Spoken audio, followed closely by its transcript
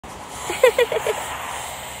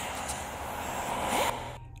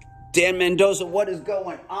Dan Mendoza, what is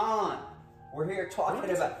going on? We're here talking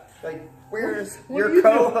about, like, where's your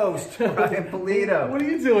co-host, Brian Pulido? What are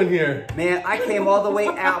you doing here? Man, I came all the way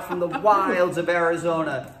out from the wilds of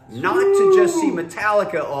Arizona, not to just see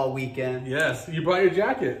Metallica all weekend. Yes, you brought your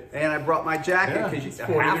jacket. And I brought my jacket because you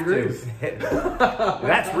 40 have degrees. to.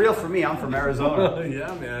 That's real for me, I'm from Arizona.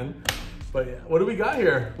 Yeah, man. But yeah, what do we got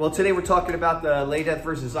here? Well, today we're talking about the Lady Death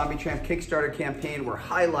vs. Zombie Tramp Kickstarter campaign. We're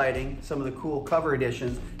highlighting some of the cool cover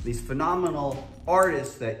editions, these phenomenal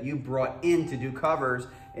artists that you brought in to do covers.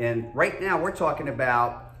 And right now we're talking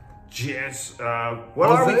about just, what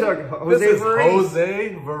are we talking about? This is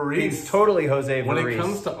Jose VERESE. He's totally Jose VERESE. When it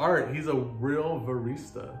comes to art, he's a real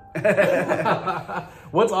barista.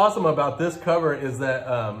 What's awesome about this cover is that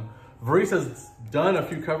VERESE has done a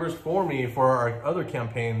few covers for me for our other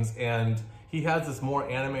campaigns, and he has this more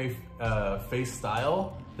anime face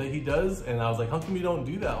style that he does, and I was like, how come you don't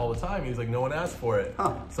do that all the time? He's like, no one asked for it.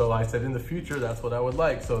 Huh. So I said, in the future, that's what I would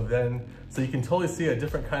like. So you can totally see a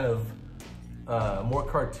different kind of more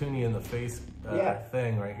cartoony in the face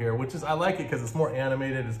thing right here, which is, I like it because it's more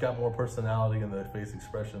animated, it's got more personality in the face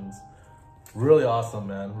expressions. Really awesome,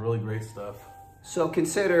 man, really great stuff. So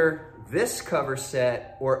consider this cover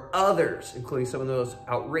set or others, including some of those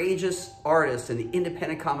outrageous artists in the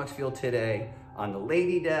independent comics field today on the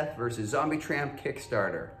Lady Death vs. Zombie Tramp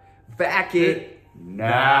Kickstarter. Back it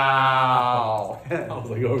now. I was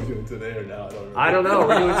like, oh, we're doing today or now? I don't know.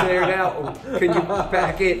 We're doing today or now. Could you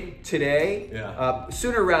back it today? Yeah.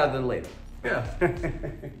 Sooner rather than later. Yeah.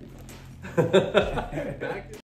 Back it.